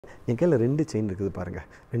என் கையில் 2 செயின் இருக்குது பாருங்கள்.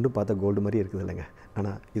 2ம் பார்த்தா கோல்டு மாதிரி இருக்குது இல்லைங்க.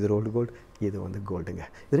 ஆனால் இது ரோல்டு கோல்டு, இது வந்து கோல்டுங்க.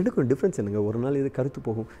 இது 2க்கும் டிஃப்ரென்ஸ் என்னங்க? ஒரு நாள் இது கருத்து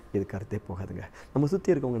போகும், இது கருத்தே போகாதுங்க. நம்ம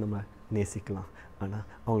சுற்றி இருக்கவங்க நம்ம நேசிக்கலாம், ஆனால்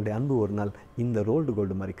அவங்களுடைய அன்பு ஒரு நாள் இந்த ரோல்டு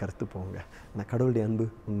கோல்டு மாதிரி கருத்து போகுங்க. ஆனால் கடவுளுடைய அன்பு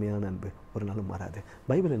உண்மையான அன்பு ஒரு நாளும் மாறாது.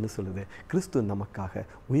 பைபிள் என்ன சொல்லுது? கிறிஸ்து நமக்காக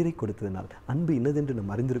உயிரை கொடுத்ததினால் அன்பு இன்னதென்று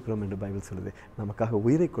நம்ம அறிந்திருக்கிறோம் என்று பைபிள் சொல்லுது. நமக்காக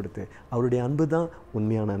உயிரை கொடுத்து அவருடைய அன்பு தான்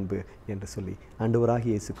உண்மையான அன்பு என்று சொல்லி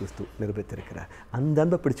ஆண்டவராகிய இயேசு கிறிஸ்து நிரூபித்திருக்கிறார். அந்த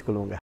அன்பை பிடிச்சுக்கொள்வோங்க.